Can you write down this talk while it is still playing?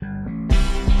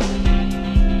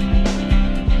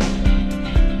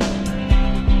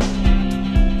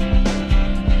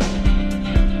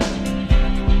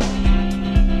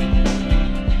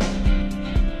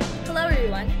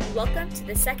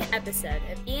second episode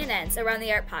of ENN's Around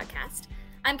the Art podcast.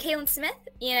 I'm Kaylin Smith,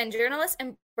 ENN journalist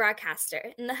and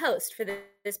broadcaster, and the host for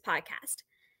this podcast.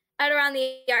 At Around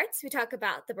the Arts, we talk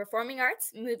about the performing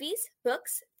arts, movies,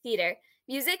 books, theater,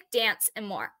 music, dance, and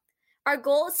more. Our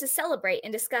goal is to celebrate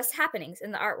and discuss happenings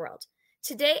in the art world.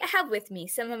 Today, I have with me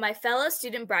some of my fellow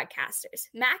student broadcasters,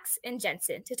 Max and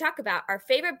Jensen, to talk about our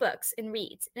favorite books and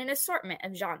reads in an assortment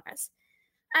of genres.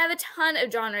 I have a ton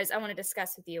of genres I want to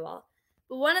discuss with you all.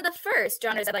 But one of the first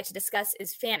genres I'd like to discuss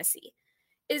is fantasy.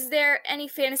 Is there any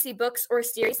fantasy books or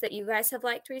series that you guys have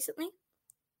liked recently?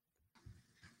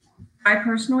 I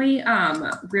personally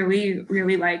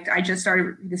really liked, I just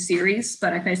started the series,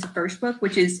 but I finished the first book,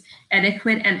 which is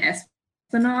Etiquette and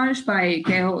Espionage by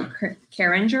Gail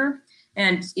Carringer.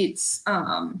 And it's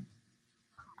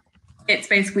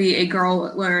basically a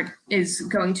girl is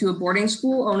going to a boarding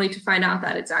school only to find out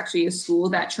that it's actually a school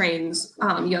that trains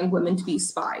young women to be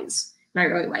spies. And I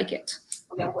really like it.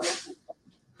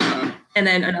 And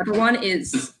then another one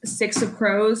is Six of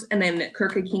Crows, and then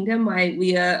Crooked Kingdom by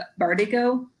Leah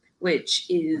Bardugo, which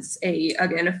is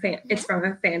it's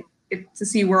from it's a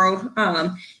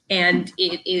SeaWorld, and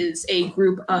it is a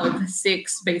group of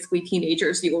six basically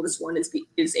teenagers. The oldest one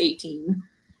is 18,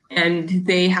 and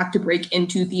they have to break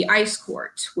into the ice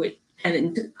court,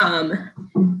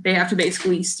 they have to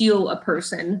basically steal a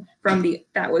person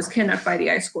that was kidnapped by the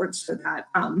ice court, so that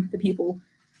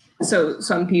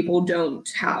some people don't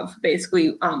have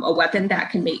basically a weapon that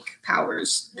can make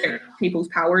people's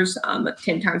powers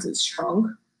 10 times as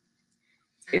strong.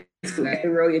 It's like a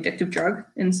really addictive drug,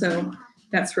 and so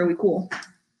that's really cool.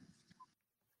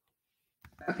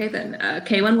 Okay, then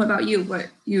Kaylin, what about you? What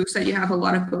you said you have a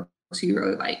lot of books you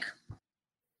really like.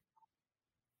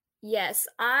 Yes,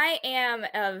 I am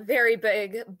a very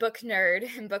big book nerd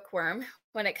and bookworm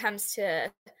when it comes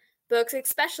to books,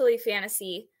 especially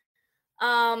fantasy.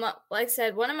 Like I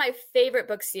said, one of my favorite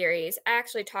book series, I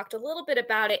actually talked a little bit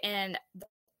about it in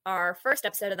our first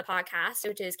episode of the podcast,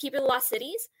 which is Keeper of the Lost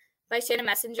Cities by Shannon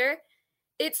Messenger.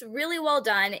 It's really well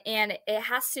done, and it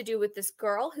has to do with this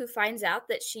girl who finds out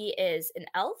that she is an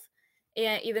elf,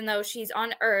 and even though she's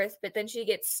on Earth, but then she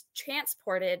gets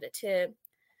transported to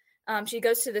she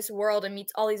goes to this world and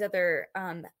meets all these other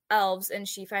elves, and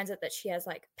she finds out that she has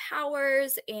like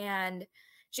powers, and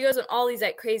she goes on all these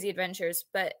like crazy adventures,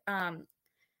 but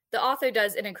the author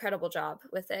does an incredible job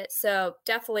with it. So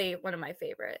definitely one of my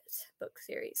favorite book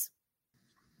series.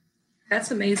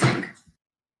 That's amazing.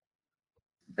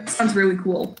 That sounds really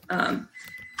cool.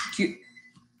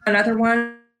 Another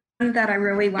one that I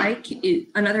really like is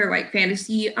another like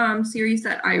fantasy series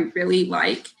that I really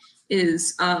like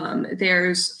is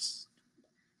there's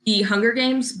The Hunger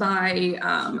Games by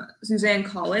Suzanne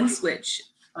Collins, which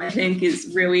I think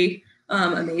is really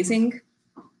amazing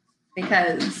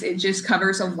because it just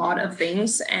covers a lot of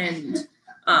things, and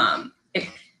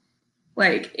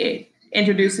it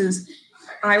introduces.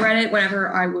 I read it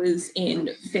whenever I was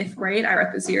in 5th grade. I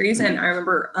read the series, and I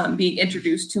remember being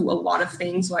introduced to a lot of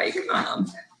things. Like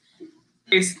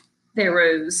there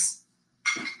was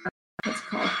what's it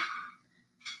called?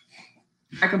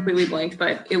 I completely blanked,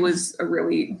 but it was a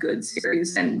really good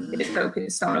series, and it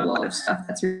focused on a lot of stuff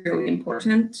that's really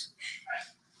important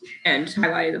and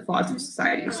highlighted the flaws of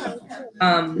society and stuff.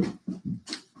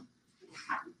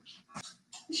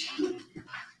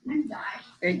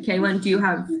 Kaylin, do you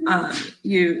have,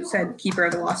 you said Keeper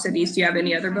of the Lost Cities. Do you have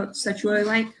any other books that you really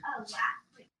like?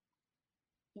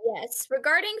 Yes,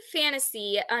 regarding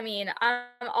fantasy, I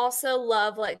also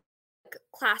love like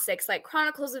classics like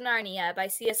Chronicles of Narnia by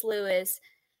C.S. Lewis,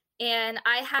 and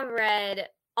I have read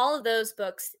all of those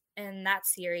books in that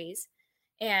series,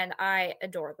 and I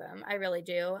adore them. I really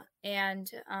do.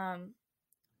 And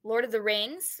Lord of the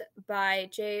Rings by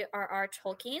J.R.R.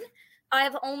 Tolkien.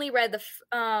 I've only read the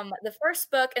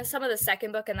first book and some of the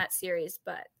second book in that series,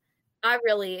 but I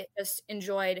really just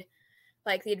enjoyed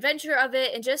like the adventure of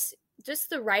it, and just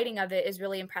the writing of it is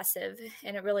really impressive,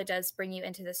 and it really does bring you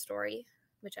into the story,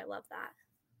 which I love that.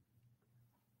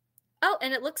 Oh,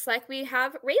 and it looks like we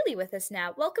have Rayleigh with us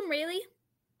now. Welcome, Rayleigh.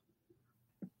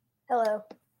 Hello.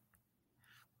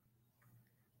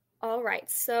 All right,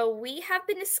 so we have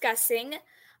been discussing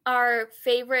our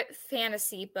favorite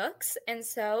fantasy books, and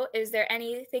so is there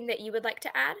anything that you would like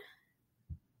to add?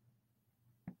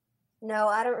 No,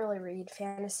 I don't really read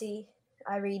fantasy.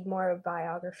 I read more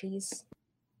biographies.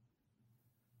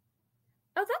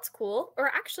 Oh, that's cool. We're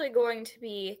actually going to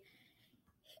be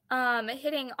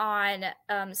hitting on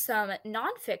some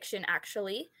nonfiction,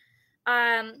 actually.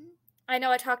 I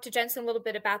know I talked to Jensen a little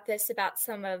bit about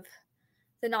some of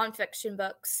the nonfiction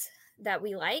books that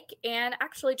we like. And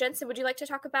actually, Jensen, would you like to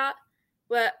talk about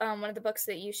what one of the books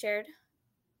that you shared?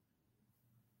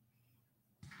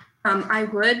 I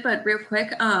would, but real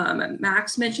quick,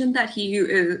 Max mentioned that he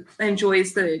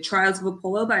enjoys the Trials of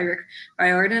Apollo by Rick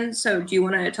Riordan. So do you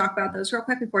want to talk about those real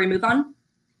quick before we move on?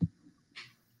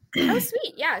 Oh,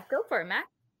 sweet. Yeah, go for it, Max.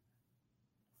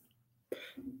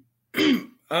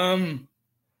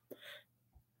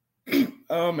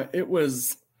 It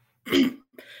was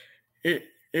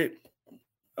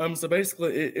so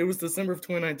basically it was December of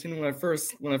 2019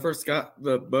 when I first got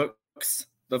the books,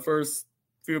 the first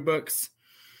few books.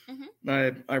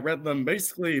 Mm-hmm. I read them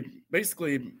basically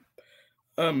the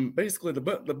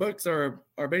books are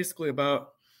basically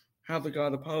about how the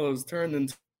god Apollo is turned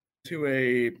into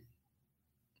a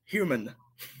human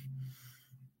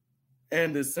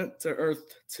and is sent to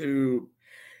Earth to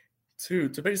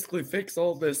basically fix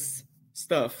all this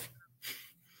stuff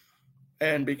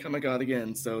and become a god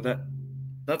again. So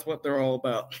that's what they're all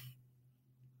about.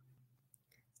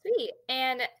 Sweet.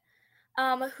 And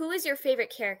who is your favorite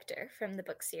character from the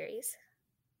book series?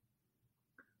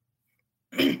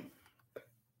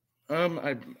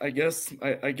 I guess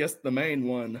the main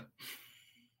one.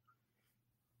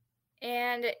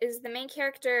 And is the main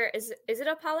character is it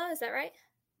Apollo? Is that right?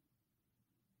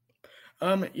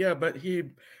 Yeah, but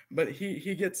he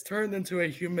gets turned into a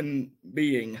human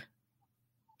being,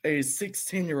 a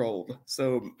 16-year-old.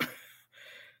 So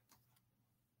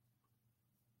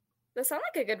That sounds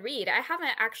like a good read. I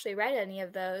haven't actually read any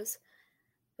of those,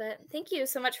 but thank you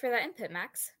so much for that input,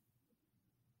 Max.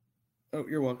 Oh,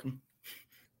 you're welcome.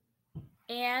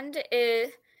 And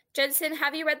Jensen,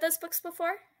 have you read those books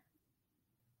before?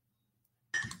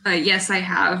 Yes, I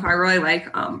have. I really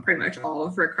like pretty much all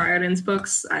of Rick Riordan's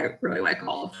books. I really like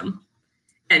all of them.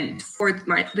 And for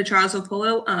the Trials of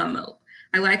Apollo,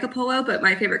 I like Apollo, but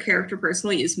my favorite character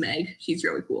personally is Meg. She's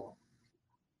really cool.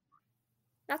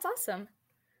 That's awesome.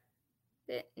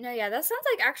 No, yeah, that sounds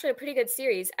like actually a pretty good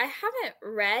series. I haven't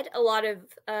read a lot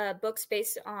of books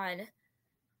based on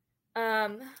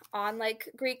like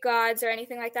Greek gods or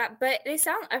anything like that, but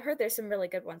I've heard there's some really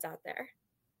good ones out there.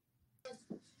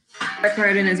 Rick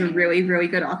Riordan is a really, really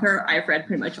good author. I've read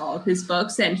pretty much all of his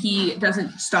books, and he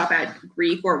doesn't stop at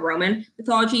Greek or Roman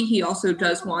mythology. He also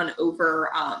does one over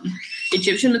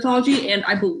Egyptian mythology, and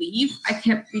I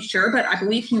can't be sure, but I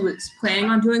believe he was planning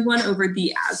on doing one over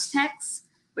the Aztecs,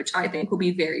 which I think will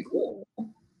be very cool.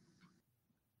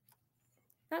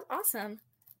 That's awesome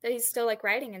that he's still like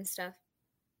writing and stuff.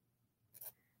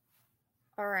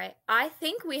 All right. I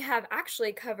think we have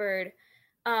actually covered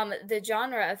the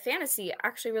genre of fantasy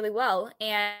actually really well.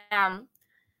 And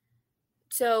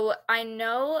so I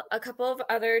know a couple of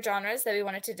other genres that we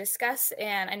wanted to discuss,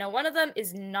 and I know one of them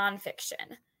is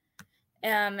nonfiction.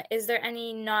 Is there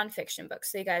any nonfiction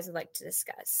books that you guys would like to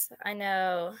discuss? I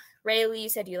know, Rayleigh, you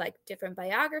said you like different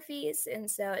biographies, and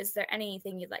so is there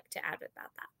anything you'd like to add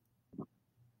about that?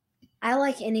 I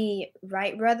like any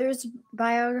Wright brothers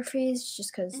biographies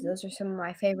just because those are some of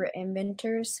my favorite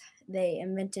inventors. They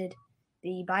invented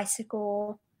the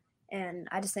bicycle, and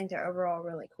I just think they're overall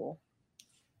really cool.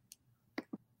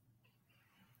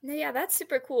 No, yeah, that's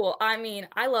super cool. I mean,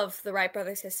 I love the Wright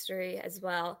brothers history as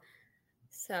well.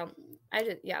 So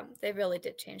they really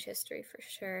did change history for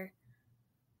sure.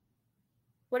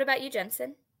 What about you,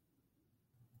 Jensen?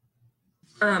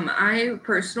 I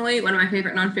personally, one of my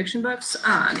favorite nonfiction books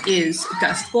is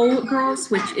Dust Bowl Girls,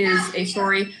 which is it's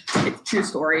a true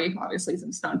story, obviously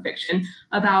since it's nonfiction,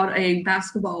 about a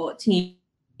basketball team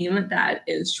that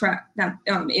is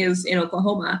in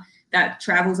Oklahoma that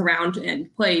travels around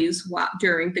and plays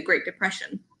during the Great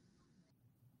Depression.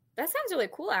 That sounds really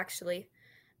cool, actually.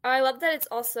 I love that it's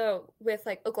also with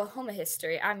like Oklahoma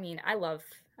history. I mean, I love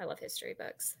history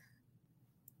books.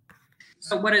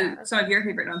 So what are some of your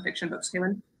favorite nonfiction books,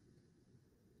 Kaylin?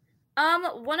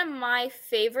 One of my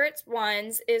favorite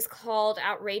ones is called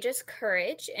Outrageous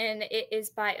Courage, and it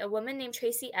is by a woman named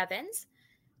Tracy Evans.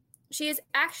 She is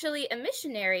actually a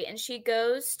missionary, and she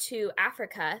goes to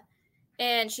Africa,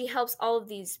 and she helps all of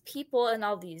these people and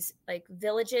all these like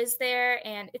villages there,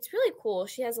 and it's really cool.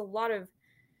 She has a lot of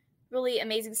really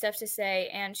amazing stuff to say,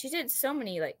 and she did so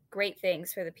many like great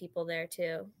things for the people there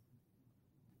too.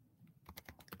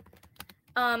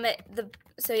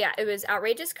 It was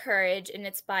Outrageous Courage, and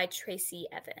it's by Tracy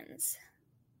Evans.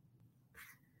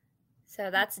 So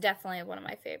that's definitely one of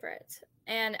my favorites.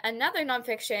 And another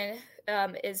nonfiction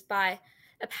is by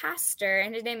a pastor,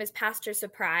 and his name is Pastor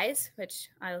Surprise, which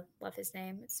I love his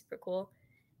name. It's super cool.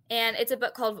 And it's a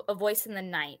book called A Voice in the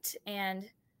Night. And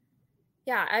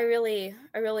yeah, I really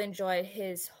enjoyed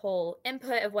his whole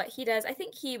input of what he does. I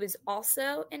think he was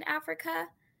also in Africa,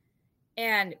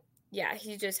 and yeah,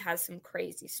 he just has some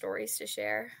crazy stories to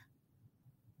share.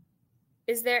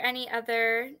 Is there any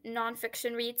other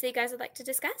nonfiction reads that you guys would like to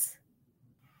discuss?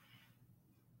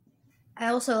 I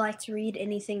also like to read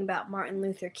anything about Martin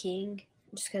Luther King,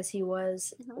 just because he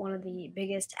was one of the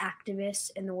biggest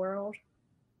activists in the world.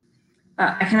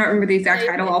 I cannot remember the exact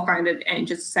title. I'll find it in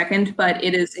just a second, but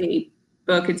it is a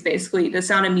book. It's basically The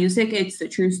Sound of Music. It's the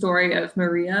true story of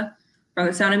Maria from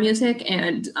The Sound of Music.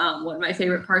 And one of my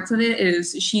favorite parts of it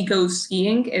is she goes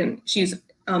skiing, and she's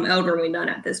elderly nun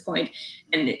at this point,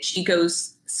 and she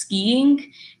goes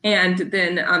skiing, and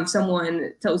then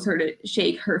someone tells her to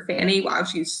shake her fanny while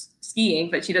she's skiing,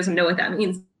 but she doesn't know what that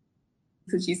means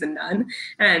because she's a nun.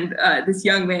 And this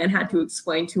young man had to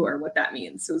explain to her what that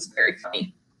means. So it was very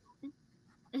funny.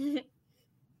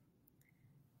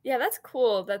 Yeah, that's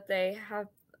cool that they have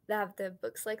the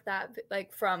books like that,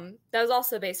 like from that was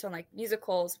also based on like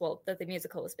musicals, well, that the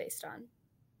musical was based on.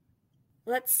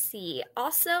 Let's see.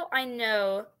 Also, I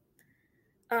know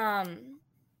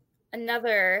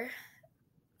another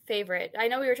favorite. I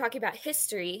know we were talking about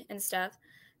history and stuff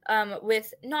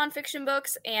with nonfiction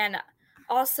books, and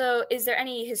also, is there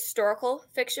any historical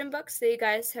fiction books that you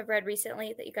guys have read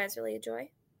recently that you guys really enjoy?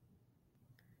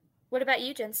 What about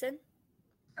you, Jensen?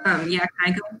 Yeah, can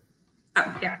I go?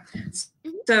 Oh, yeah.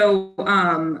 So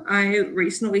I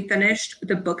recently finished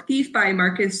The Book Thief by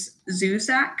Markus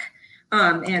Zusak.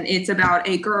 And it's about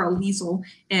a girl, Liesel,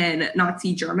 in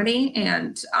Nazi Germany.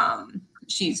 And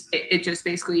it just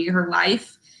basically her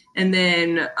life. And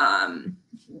then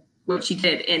what she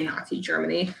did in Nazi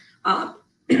Germany.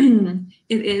 It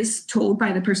is told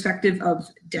by the perspective of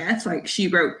death. Like she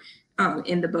wrote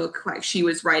in the book, like she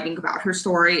was writing about her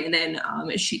story, and then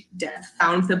Death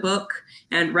found the book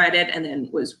and read it, and then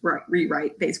was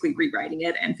basically rewriting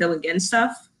it and filling in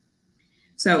stuff.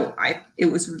 So it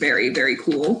was very, very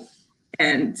cool,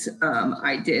 and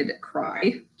I did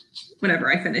cry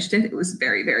whenever I finished it. It was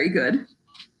very, very good.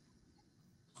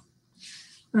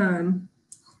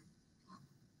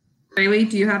 Bailey,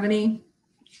 do you have any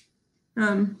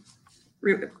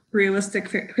realistic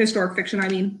historic fiction? I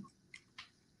mean.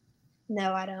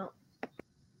 No, I don't.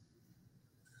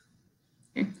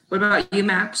 Okay. What about you,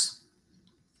 Maps?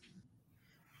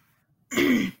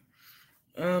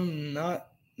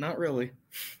 Not really.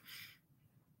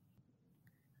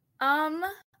 One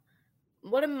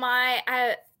of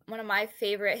my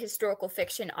favorite historical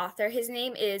fiction author, his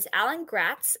name is Alan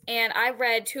Gratz, and I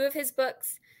read 2 of his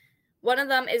books. One of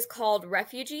them is called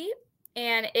Refugee,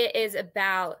 and it is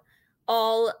about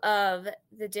all of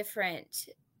the different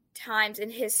times in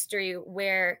history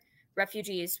where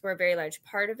refugees were a very large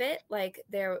part of it. Like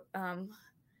there, and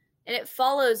it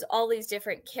follows all these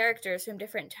different characters from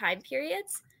different time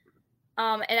periods.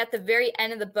 And at the very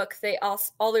end of the book, they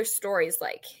all their stories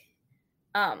like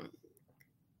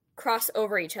cross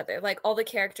over each other. Like all the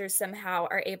characters somehow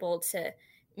are able to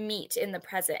meet in the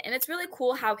present, and it's really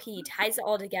cool how he ties it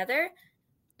all together.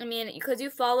 I mean, because you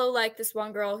follow like this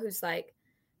one girl who's like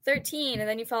 13, and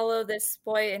then you follow this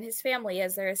boy and his family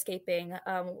as they're escaping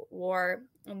war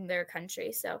in their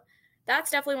country. So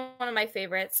that's definitely one of my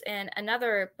favorites. And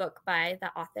another book by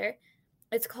the author,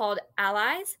 it's called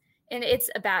Allies, and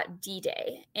it's about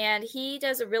D-Day. And he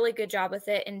does a really good job with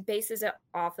it and bases it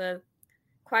off of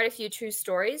quite a few true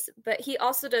stories. But he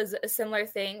also does a similar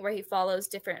thing where he follows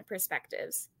different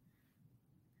perspectives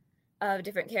of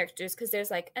different characters, because there's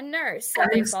like a nurse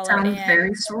that they follow. Sounds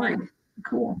very story.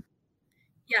 Cool.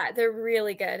 Yeah, they're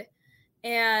really good.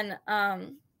 And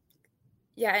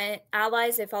in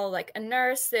Allies, they follow like a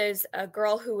nurse. There's a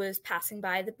girl who was passing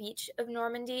by the beach of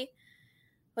Normandy,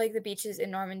 like the beaches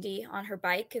in Normandy, on her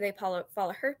bike. They follow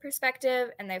her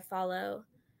perspective, and they follow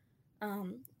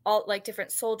all like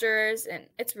different soldiers, and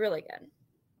it's really good.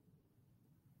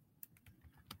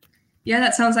 Yeah,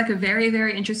 that sounds like a very,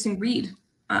 very interesting read.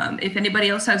 If anybody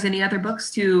else has any other books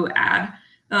to add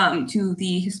to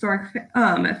the historic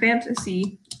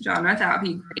fantasy genre, that would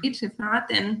be great. If not,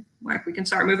 then we can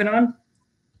start moving on.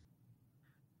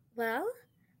 Well,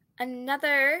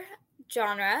 another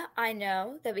genre I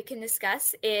know that we can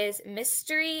discuss is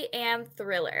mystery and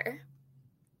thriller.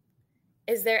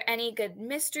 Is there any good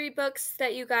mystery books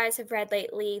that you guys have read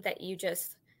lately that you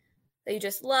just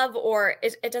love? Or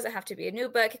it doesn't have to be a new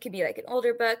book. It could be like an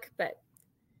older book, but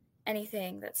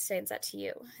anything that stands out to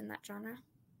you in that genre?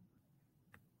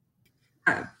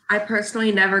 I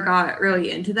personally never got really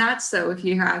into that. So if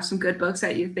you have some good books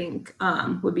that you think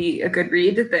would be a good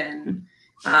read, then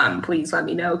please let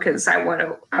me know, because I want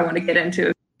to get into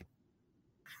it.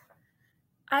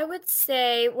 I would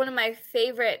say one of my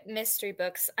favorite mystery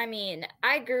books. I mean,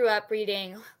 I grew up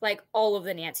reading like all of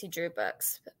the Nancy Drew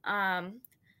books.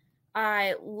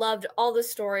 I loved all the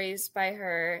stories by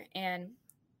her, and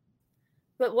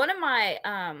but one of my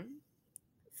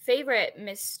favorite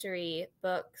mystery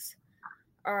books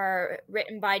are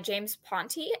written by James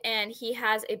Ponti, and he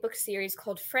has a book series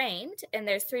called Framed, and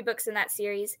there's 3 books in that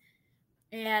series,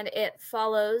 and it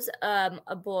follows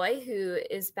a boy who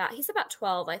is he's about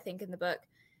 12, I think, in the book,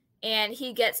 and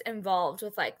he gets involved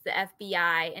with like the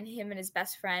FBI, and him and his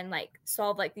best friend like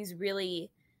solve like these really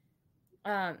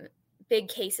big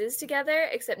cases together,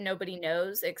 except nobody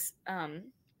knows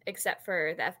except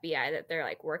for the FBI that they're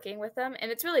like working with them,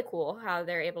 and it's really cool how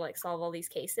they're able to like solve all these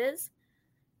cases.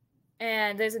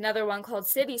 And there's another one called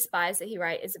City Spies that he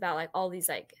writes is about like all these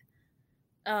like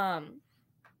they're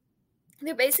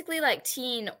basically like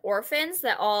teen orphans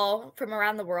that all from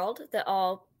around the world that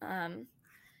all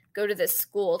go to this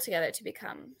school together to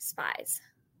become spies.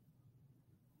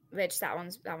 Which that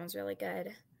one's really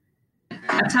good.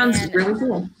 That sounds really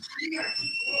cool.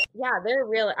 Yeah,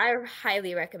 I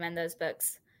highly recommend those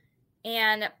books.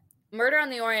 And Murder on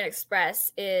the Orient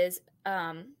Express is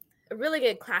a really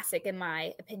good classic in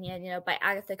my opinion, by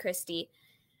Agatha Christie.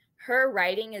 Her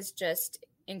writing is just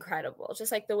incredible.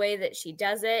 Just like the way that she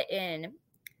does it and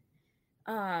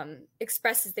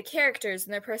expresses the characters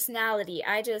and their personality.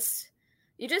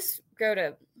 You just grow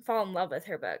to fall in love with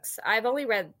her books. I've only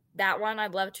read that one.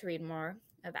 I'd love to read more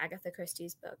of Agatha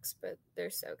Christie's books, but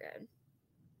they're so good.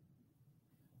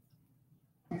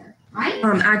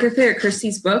 Agatha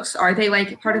Christie's books, are they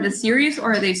like part of the series,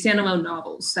 or are they standalone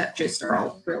novels that just are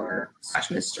all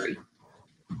thriller/mystery?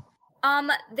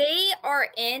 They are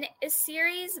in a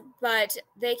series, but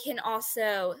they can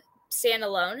also stand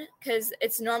alone because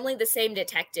it's normally the same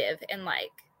detective, and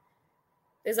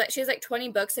she has 20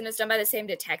 books and it's done by the same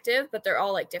detective, but they're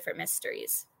all like different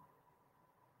mysteries.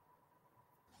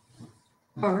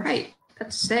 All right,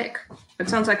 that's sick. That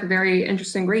sounds like a very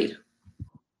interesting read.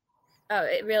 Oh,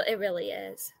 it really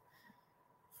is,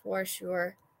 for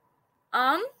sure.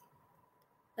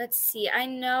 Let's see. I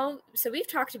know. So we've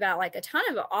talked about like a ton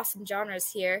of awesome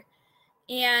genres here,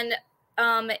 and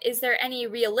is there any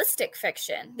realistic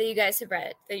fiction that you guys have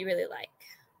read that you really like,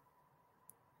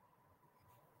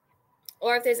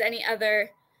 or if there's any other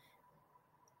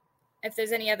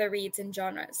reads and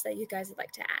genres that you guys would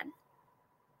like to add?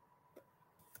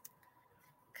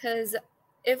 Because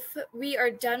if we are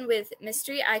done with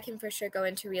mystery, I can for sure go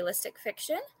into realistic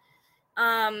fiction.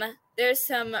 There's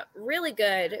some really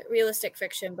good realistic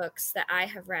fiction books that I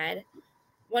have read.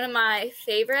 One of my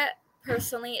favorite,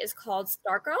 personally, is called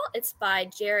Stargirl. It's by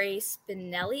Jerry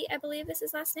Spinelli, I believe is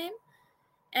his last name.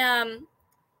 And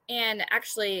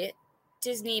actually,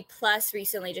 Disney Plus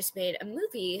recently just made a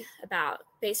movie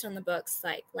based on the books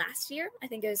last year. I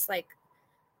think it was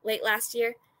late last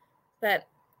year. But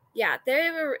yeah,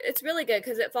 it's really good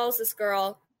because it follows this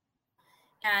girl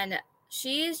and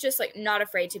she's just not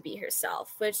afraid to be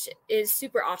herself, which is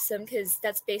super awesome because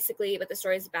that's basically what the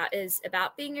story is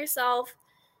about being yourself.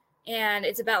 And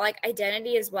it's about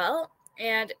identity as well.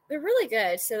 And they're really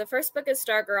good. So the first book is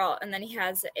Stargirl, and then he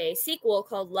has a sequel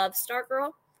called Love,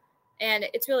 Stargirl. And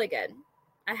it's really good.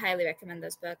 I highly recommend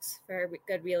those books for a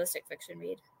good realistic fiction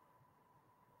read.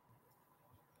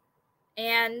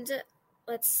 And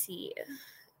let's see.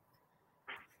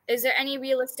 Is there any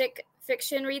realistic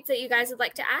fiction reads that you guys would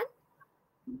like to add?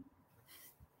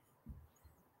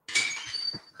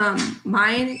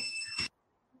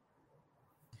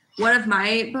 One of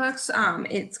my books,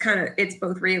 it's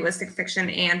both realistic fiction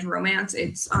and romance.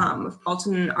 It's Fault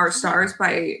in Our Stars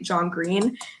by John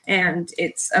Green, and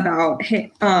it's about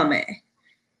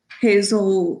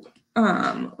Hazel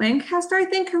Lancaster, I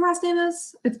think her last name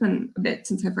is. It's been a bit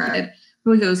since I've read it. I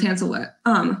believe it was Hazel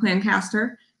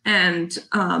Lancaster and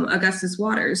Augustus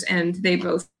Waters, and they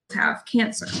both have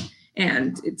cancer.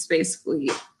 And it's basically,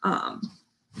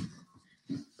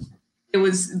 it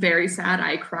was very sad.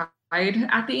 I cried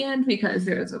at the end because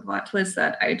there was a plot twist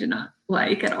that I did not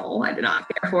like at all. I did not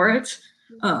care for it.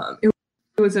 It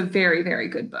was a very, very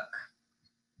good book.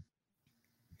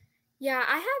 Yeah,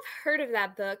 I have heard of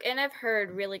that book, and I've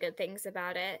heard really good things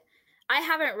about it. I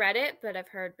haven't read it, but I've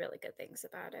heard really good things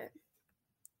about it.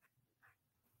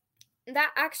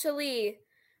 That actually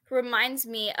reminds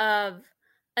me of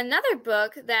another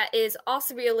book that is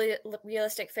also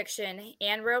realistic fiction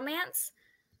and romance.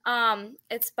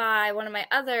 It's by one of my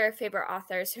other favorite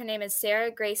authors. Her name is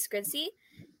Sarah Grace Grigsby,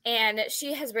 and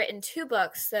she has written 2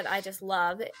 books that I just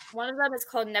love. One of them is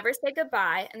called Never Say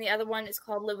Goodbye, and the other one is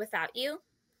called Live Without You.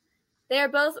 They are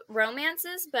both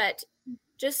romances, but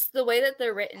just the way that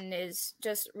they're written is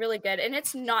just really good. And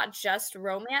it's not just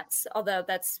romance, although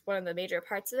that's one of the major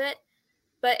parts of it,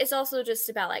 but it's also just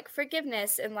about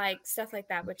forgiveness and stuff like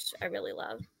that, which I really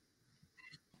love.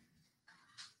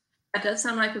 That does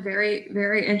sound like a very,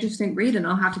 very interesting read, and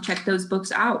I'll have to check those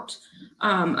books out.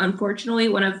 Unfortunately,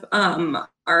 one of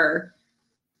our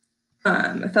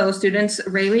fellow students,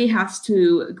 Rayleigh, has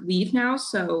to leave now.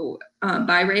 So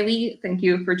bye, Rayleigh. Thank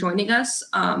you for joining us.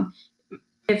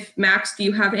 If Max, do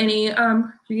you have any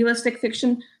realistic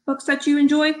fiction books that you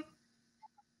enjoy?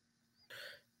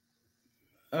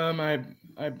 I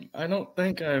don't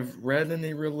think I've read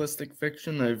any realistic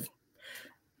fiction.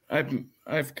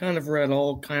 I've kind of read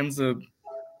all kinds of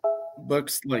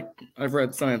books. Like I've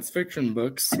read science fiction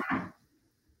books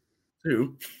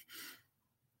too.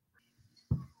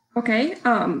 Okay. That's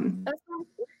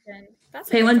nonfiction. That's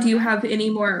a good Kaylin, do you genre. have any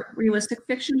more realistic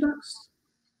fiction books?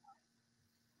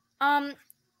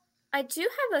 I do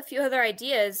have a few other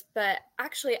ideas, but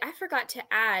actually I forgot to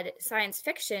add science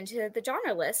fiction to the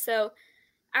genre list. So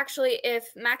actually,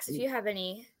 if Max, if you have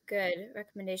any good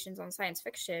recommendations on science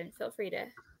fiction, feel free to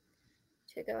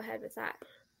go ahead with that.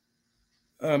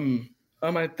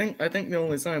 I think the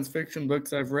only science fiction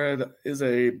books I've read is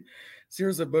a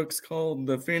series of books called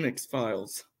The Phoenix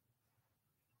Files.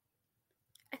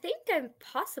 I think I've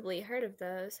possibly heard of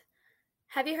those.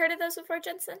 Have you heard of those before,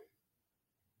 Jensen?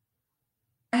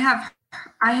 I have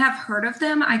heard of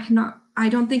them. I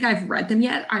don't think I've read them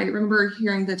yet. I remember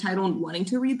hearing the title and wanting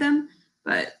to read them,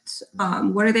 but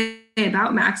what are they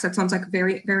about, Max? That sounds like a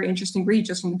very, very interesting read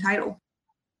just from the title.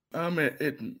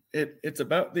 It's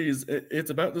about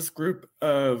this group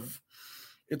of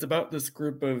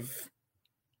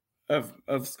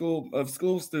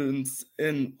school students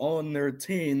all in their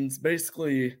teens,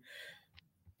 basically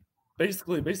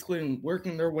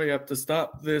working their way up to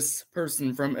stop this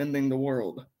person from ending the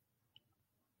world.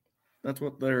 That's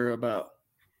what they're about.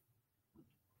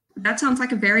 That sounds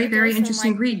like a very, very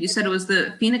interesting read. You said it was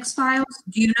the Phoenix Files.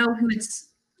 Do you know who it's?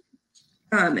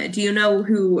 Do you know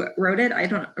who wrote it? I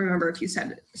don't remember if you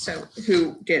said it, so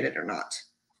who did it or not.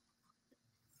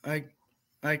 I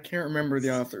can't remember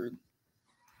the author.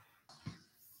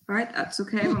 All right, that's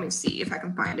okay. Let me see if I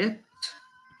can find it.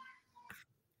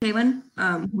 Kaylin,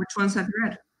 which ones have you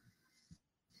read?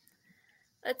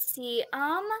 Let's see.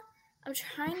 I'm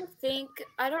trying to think.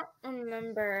 I don't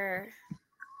remember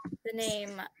the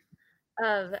name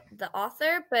of the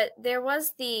author, but there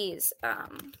was these.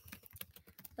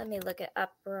 Let me look it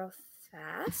up real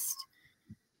fast.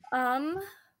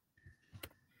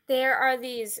 There are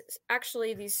these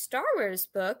Star Wars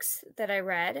books that I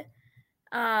read.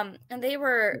 And they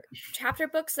were chapter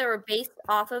books that were based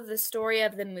off of the story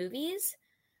of the movies,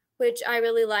 which I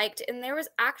really liked. And there was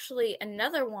actually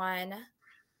another one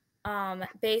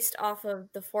based off of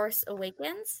The Force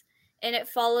Awakens, and it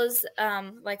follows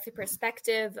like the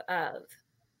perspective of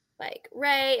like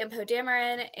Rey and Poe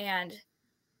Dameron and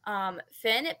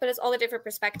Finn, but it's all the different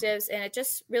perspectives, and it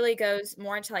just really goes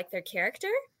more into like their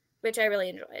character, which I really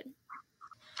enjoyed.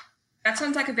 That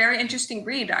sounds like a very interesting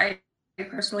read. I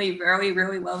personally really,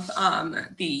 really love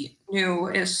the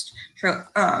newest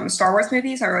Star Wars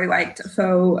movies. I really liked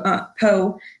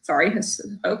Poe,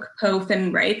 Finn,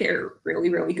 and Rey. They're really,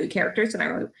 really good characters, and I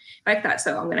really like that.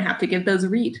 So I'm going to have to give those a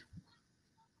read.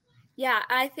 Yeah,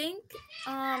 I think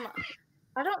I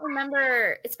don't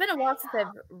remember. It's been a while since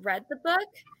I've read the book,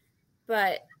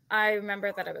 but I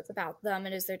remember that it was about them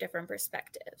and is their different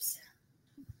perspectives.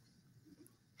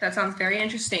 That sounds very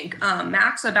interesting.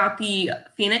 Max, about the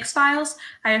Phoenix Files,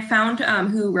 I have found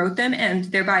who wrote them, and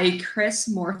they're by Chris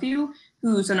Morphew,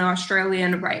 who's an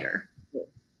Australian writer.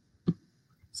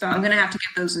 So I'm going to have to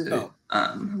give those a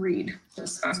read. That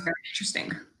sounds very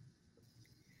interesting.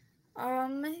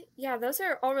 Yeah, those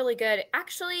are all really good.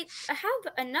 Actually, I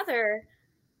have another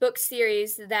book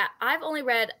series that I've only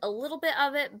read a little bit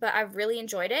of it, but I've really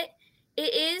enjoyed it.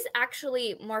 It is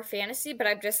actually more fantasy, but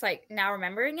I'm just like now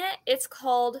remembering it. It's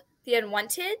called The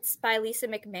Unwanteds by Lisa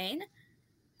McMain.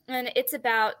 And it's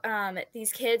about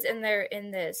these kids, and they're in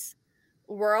this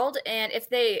world. And if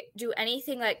they do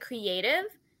anything like creative,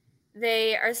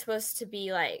 they are supposed to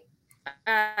be like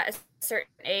at a certain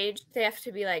age. They have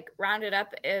to be like rounded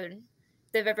up if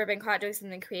they've ever been caught doing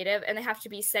something creative. And they have to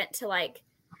be sent to like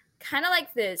kind of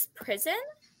like this prison.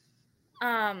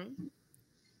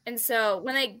 And so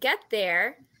when they get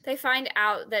there, they find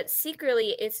out that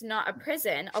secretly it's not a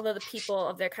prison, although the people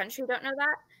of their country don't know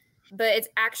that, but it's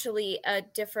actually a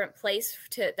different place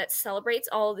that celebrates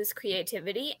all this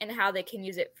creativity and how they can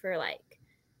use it for like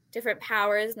different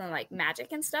powers and like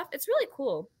magic and stuff. It's really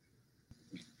cool.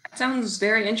 That sounds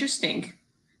very interesting.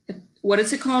 What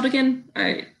is it called again?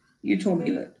 You told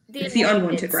me that. It's The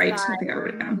Unwanted, right? I think I wrote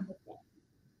it down.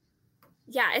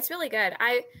 Yeah, it's really good.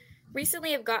 I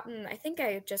recently have gotten, I think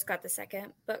I just got the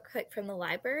second book like from the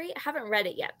library. I haven't read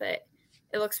it yet, but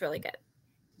it looks really good.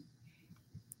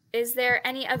 is there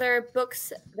any other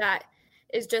books that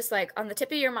is just like on the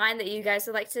tip of your mind that you guys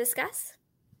would like to discuss?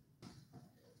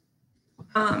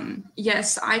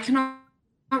 Yes, I cannot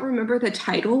remember the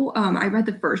title. I read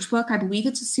the first book. I believe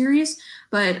it's a series,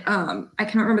 but I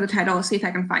cannot remember the title. I'll see if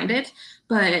I can find it.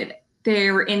 But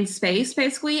they're in space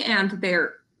basically, and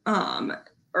their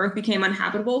Earth became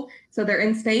uninhabitable. So they're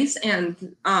in space,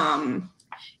 and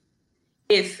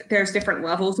if there's different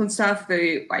levels and stuff,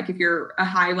 like if you're a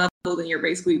high level, then you're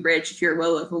basically rich. If you're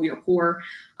low level, you're poor.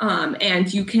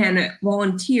 And you can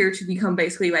volunteer to become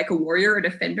basically like a warrior, a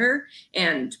defender.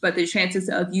 But the chances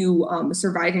of you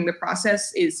surviving the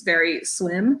process is very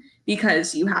slim,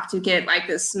 because you have to get like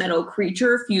this metal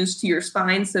creature fused to your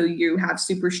spine, so you have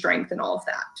super strength and all of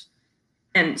that.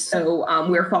 And so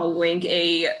we're following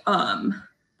a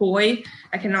boy.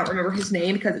 I cannot remember his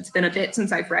name because it's been a bit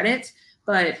since I've read it.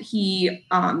 But he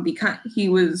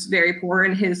was very poor,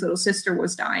 and his little sister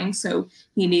was dying, so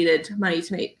he needed money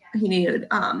to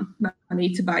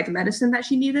buy the medicine that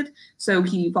she needed. So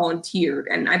he volunteered,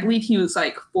 and I believe he was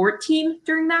like 14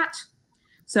 during that.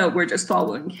 So we're just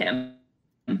following him.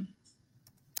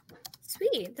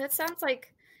 Sweet, that sounds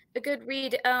like a good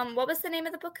read. What was the name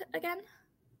of the book again?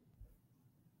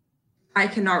 I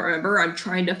cannot remember. I'm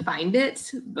trying to find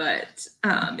it, but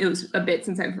it was a bit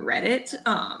since I've read it.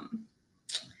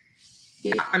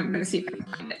 Yeah, I'm going to see if I can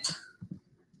find it.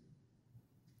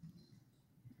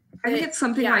 I think it's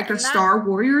something like the Star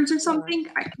Warriors or something.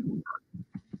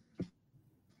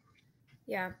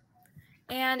 Yeah.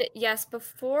 And yes,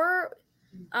 before,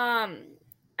 I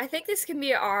think this can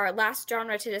be our last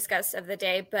genre to discuss of the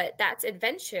day, but that's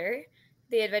adventure,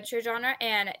 the adventure genre.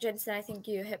 And Jensen, I think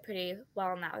you hit pretty well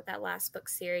on that with that last book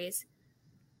series.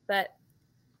 But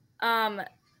I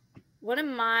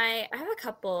have a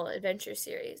couple adventure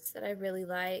series that I really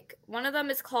like. One of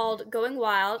them is called Going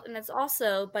Wild, and it's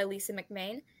also by Lisa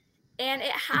McMain. And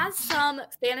it has some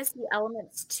fantasy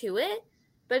elements to it,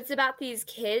 but it's about these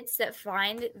kids that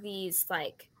find these,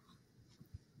 like,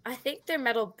 I think they're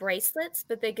metal bracelets,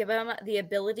 but they give them the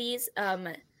abilities of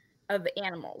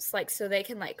animals. Like, so they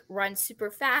can, like, run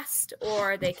super fast,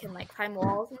 or they can, like, climb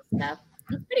walls and stuff.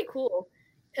 It's pretty cool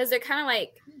because they're kind of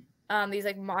like these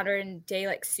like modern day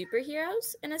like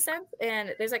superheroes in a sense,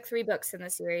 and there's like 3 books in the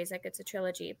series. Like, it's a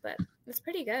trilogy, but it's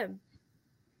pretty good.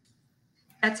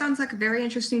 That sounds like a very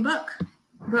interesting books.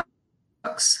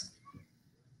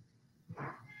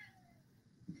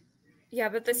 Yeah,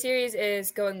 but the series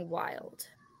is Going Wild.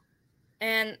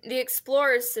 And The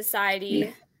Explorers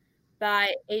Society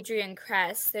by Adrian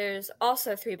Kress, there's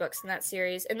also 3 books in that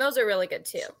series, and those are really good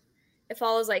too. It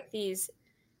follows like these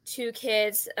 2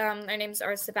 kids, their names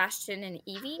are Sebastian and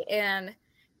Evie, and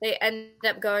they end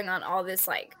up going on all this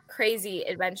like crazy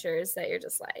adventures that you're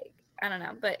just like, I don't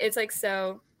know, but it's like,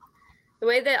 so the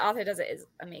way the author does it is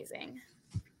amazing.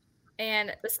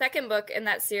 And the second book in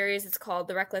that series, it's called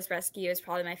The Reckless Rescue, is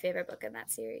probably my favorite book in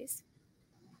that series.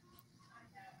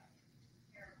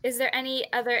 Is there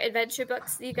any other adventure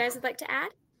books that you guys would like to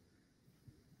add?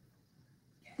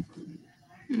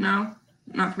 No,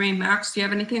 not for me. Max, do you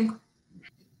have anything?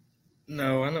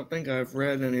 No, I don't think I've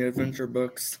read any adventure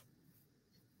books.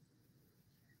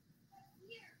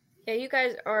 Yeah, you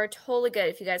guys are totally good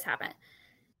if you guys haven't.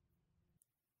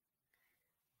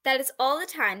 That is all the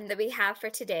time that we have for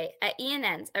today at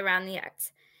ENN's Around the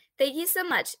Arts. Thank you so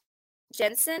much,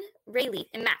 Jensen, Rayleigh,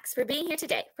 and Max, for being here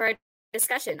today for our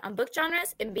discussion on book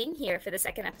genres and being here for the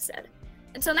second episode.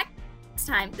 Until next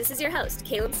time, this is your host,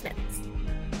 Caleb Smith,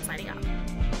 signing off.